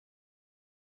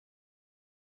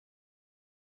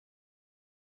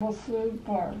soup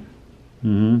or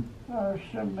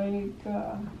she'll make,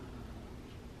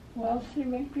 well, she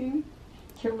make me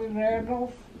chili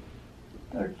rattles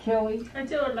or chili. I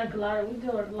do it like we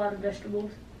do it a lot of vegetables.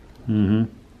 Mm-hmm.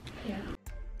 Yeah.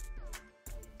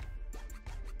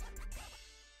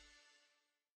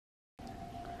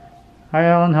 Hi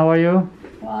Ellen, how are you?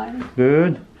 Fine.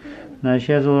 Good. Now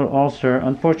she has a little ulcer.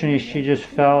 Unfortunately, she just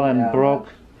fell and broke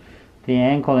the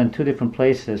ankle in 2 different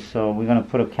places, so we're going to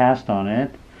put a cast on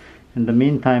it. In the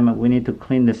meantime, we need to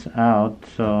clean this out,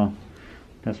 so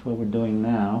that's what we're doing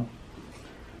now.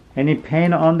 Any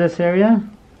pain on this area?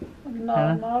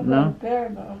 No, not right there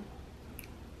though.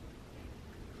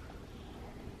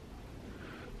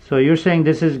 So you're saying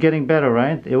this is getting better,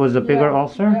 right? It was a bigger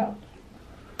ulcer? Yeah.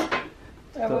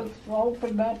 It was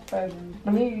opened up and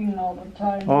bleeding all the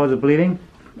time. Oh, is it bleeding?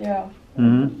 Yeah.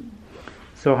 Mm-hmm.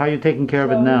 So how are you taking care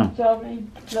of it now? He told me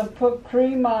to put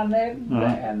cream on it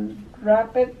and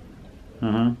wrap it.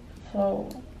 Uh-huh. So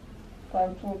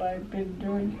that's what I've been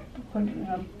doing, putting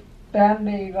a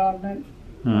Band-Aid on it.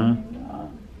 Uh-huh.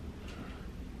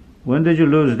 When did you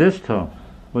lose this toe?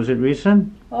 Was it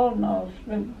recent? Oh no, it's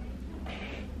been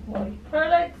what? For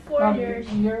like 4 years.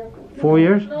 4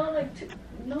 years? No,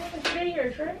 like 3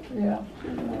 years, right? Yeah.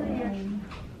 3 years.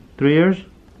 3 years?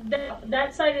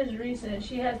 That side is recent.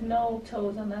 She has no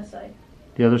toes on that side.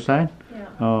 The other side? Yeah.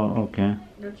 Oh, okay.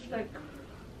 It's like.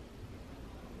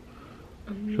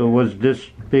 So was this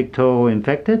big toe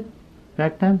infected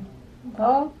back then?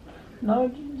 Oh, no,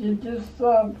 you just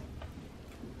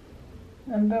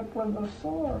end up with a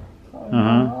sore. I don't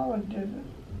know how it did it.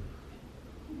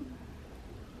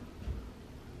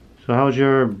 So how's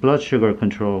your blood sugar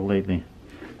control lately?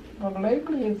 But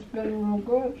lately it's been real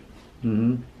good.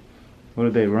 Mm-hmm. What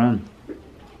did they run?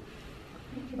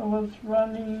 It was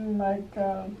running like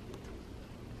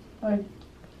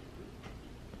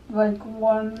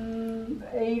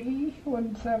 180,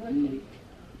 170.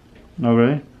 Oh,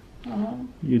 really? Uh-huh.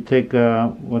 You take,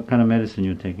 what kind of medicine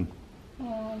you taking?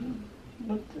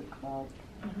 What's it called?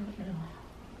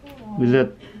 Is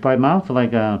it by mouth,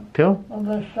 like a pill? Oh,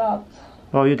 the shots.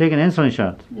 Oh, you're taking insulin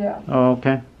shots? Yeah. Oh,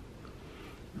 okay.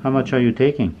 How much are you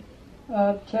taking?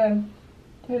 10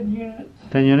 units.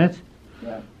 10 units?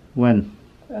 Yeah. When?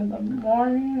 In the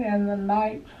morning and the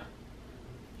night.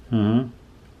 Uh-huh.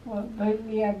 Well,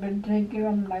 lately I've been taking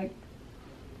them like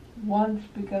once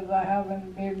because I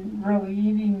haven't been really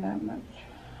eating that much.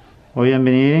 Oh, you haven't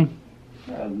been eating?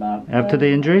 So not After the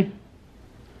injury?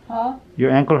 Huh?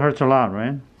 Your ankle hurts a lot,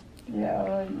 right? Yeah,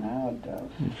 right now it does.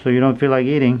 So you don't feel like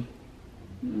eating?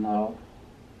 No.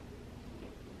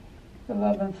 Because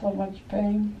I'm in so much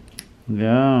pain.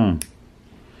 Yeah.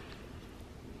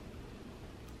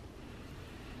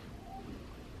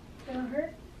 Does it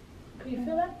hurt? Can you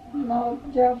feel that? No,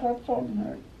 yeah, that doesn't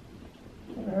hurt.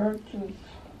 It hurts is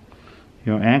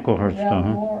Your ankle hurts though, huh?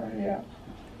 more, yeah.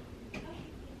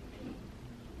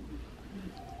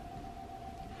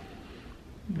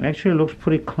 Actually, it looks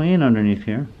pretty clean underneath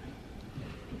here.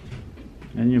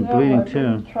 And you're bleeding I've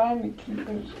too. been trying to keep it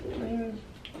as clean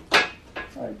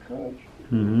as I could.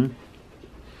 Mm-hmm.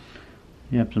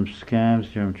 You have some scabs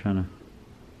here I'm trying to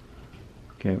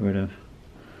get rid of.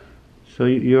 So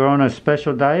you're on a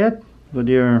special diet with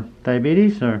your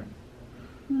diabetes, or?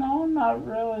 No, not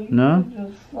really. No?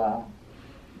 Just,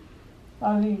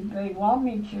 I mean, they want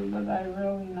me to, but I'm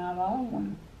really not on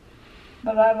one.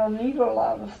 But I don't eat a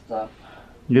lot of stuff.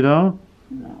 You don't?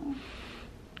 No,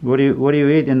 What do you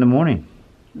eat in the morning?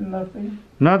 nothing.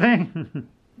 Nothing?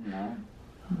 No.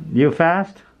 You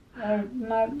fast? I'm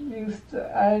not used to,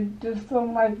 I just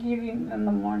don't like eating in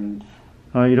the mornings.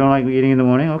 Oh, you don't like eating in the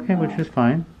morning? Okay, No. which is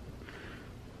fine.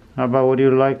 How about what do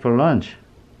you like for lunch?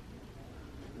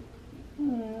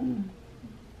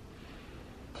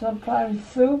 Sometimes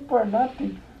soup or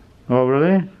nothing. Oh,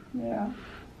 really? Yeah.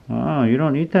 Oh, you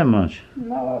don't eat that much.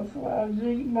 No, so I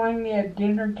eat mainly at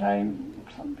dinner time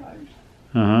sometimes.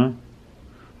 Uh-huh.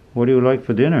 What do you like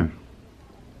for dinner?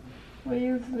 We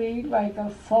usually eat like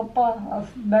a sopa, a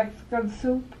Mexican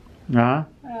soup, Uh-huh.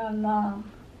 and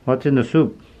What's in the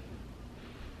soup?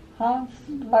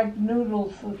 like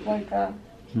noodles. It's like a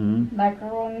Mm-hmm.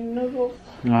 macaroni noodles.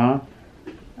 Uh-huh.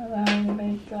 And then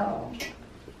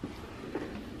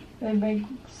they make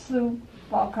soup,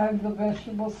 all kinds of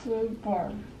vegetable soup, or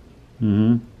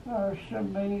she'll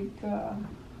make,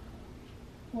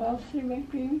 well, she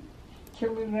make me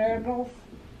chili rattles,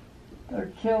 or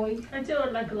chili. I do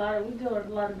it like we do it a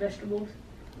lot of vegetables.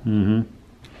 Mm-hmm.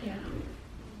 Yeah.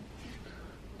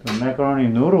 So macaroni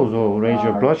noodles will raise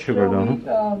your blood sugar,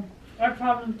 though. Our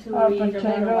problem too, Or we eat a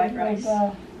lot of white rice.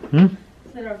 potatoes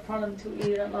It's our problem to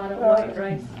eat a lot of white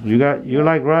rice. You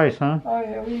like rice, huh? Oh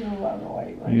yeah, we eat a lot of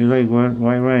white rice. You like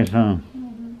white rice, huh?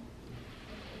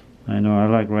 I know, I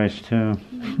like rice too.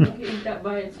 You can eat that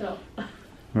by itself.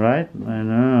 Right? I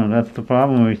know, that's the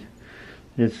problem.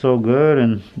 It's so good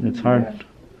and it's hard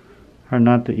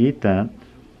not to eat that.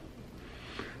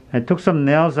 I took some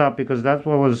nails out because that's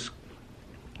what was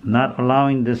not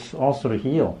allowing this ulcer to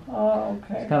heal. Oh,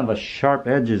 okay. It's kind of a sharp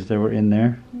edges that were in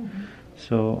there.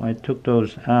 So I took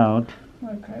those out.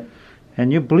 Okay.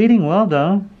 And you're bleeding well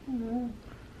though.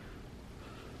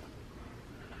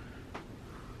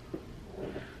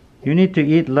 You need to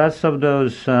eat less of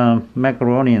those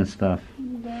macaroni and stuff,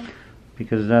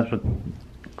 because that's what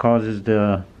causes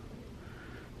the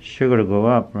sugar to go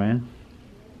up, right?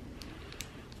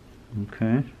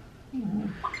 Okay.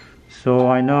 So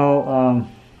I know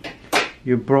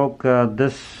you broke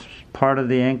this part of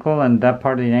the ankle and that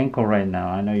part of the ankle right now.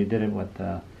 I know you did it, what,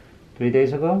 3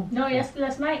 days ago? No, yes,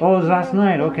 last night. Oh, it was last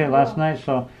night. Okay, last night.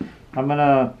 So I'm going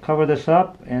to cover this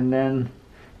up and then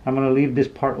I'm going to leave this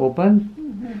part open.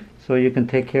 So you can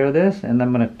take care of this, and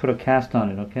I'm going to put a cast on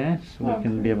it, okay? So we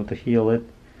can be able to heal it.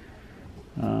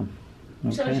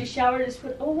 So she showered this.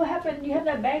 Oh, what happened? You have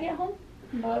that bag at home?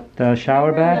 The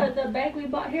shower bag? The bag we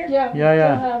bought here?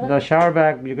 Yeah. The shower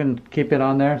bag, you can keep it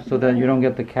on there so that you don't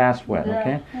get the cast wet,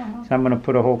 okay? So I'm going to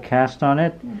put a whole cast on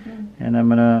it, and I'm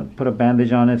going to put a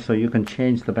bandage on it so you can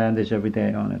change the bandage every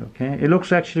day on it, okay? It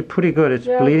looks actually pretty good. It's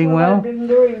bleeding well. I've been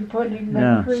doing, putting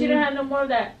the cream. She don't have no more of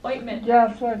that ointment.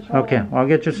 Yes, that's right. Okay, I'll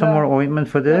get you some more ointment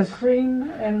for this. The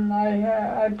cream, and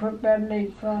I put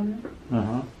Band-Aids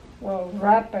on. Well,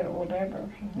 wrap it or whatever.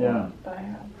 Yeah. I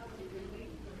have.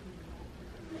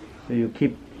 So you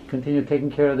continue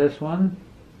taking care of this one.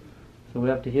 So we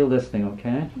have to heal this thing,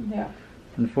 okay? Yeah.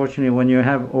 Unfortunately, when you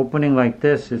have opening like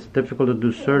this, it's difficult to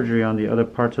do surgery on the other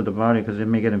parts of the body because it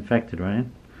may get infected, right?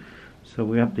 So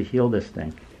we have to heal this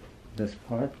thing, this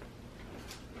part.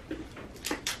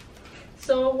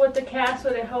 So with the cast,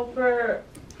 would it help her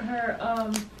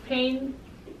pain?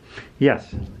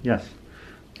 Yes.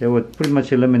 It would pretty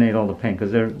much eliminate all the pain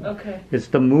because it's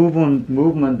the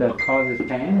movement that causes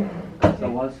pain. So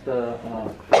once the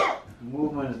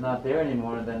movement is not there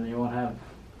anymore, then you won't have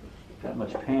that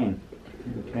much pain.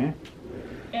 Okay.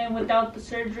 And without the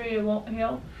surgery, it won't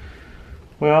heal?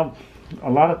 Well, a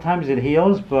lot of times it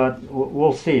heals, but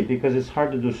we'll see because it's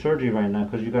hard to do surgery right now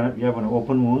because you have an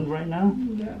open wound right now.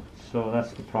 Yeah. So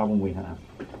that's the problem we have.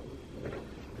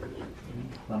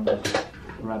 So I'm just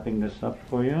wrapping this up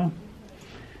for you.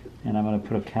 And I'm going to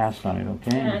put a cast on it,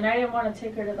 okay? Yeah, and I didn't want to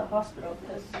take her to the hospital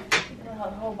because the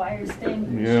whole virus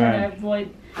thing. Yeah. Trying to avoid.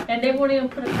 And they won't even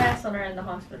put a cast on her in the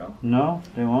hospital. No,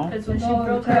 they won't? Because when she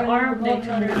broke her arm, they told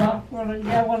her no.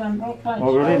 Yeah, when I broke my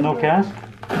Oh, really? No cast?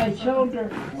 My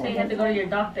shoulder. So you had to go to your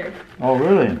doctor. Oh,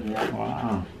 really? Yeah.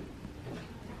 Wow.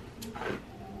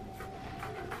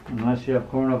 Unless you have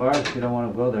coronavirus, you don't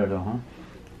want to go there, though, huh?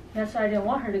 That's why I didn't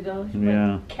want her to go. She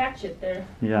might catch it there.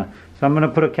 Yeah. So I'm going to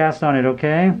put a cast on it,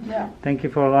 okay? Yeah. Thank you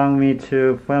for allowing me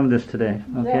to film this today.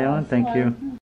 Okay, Yeah, Ellen? Thank fine. you.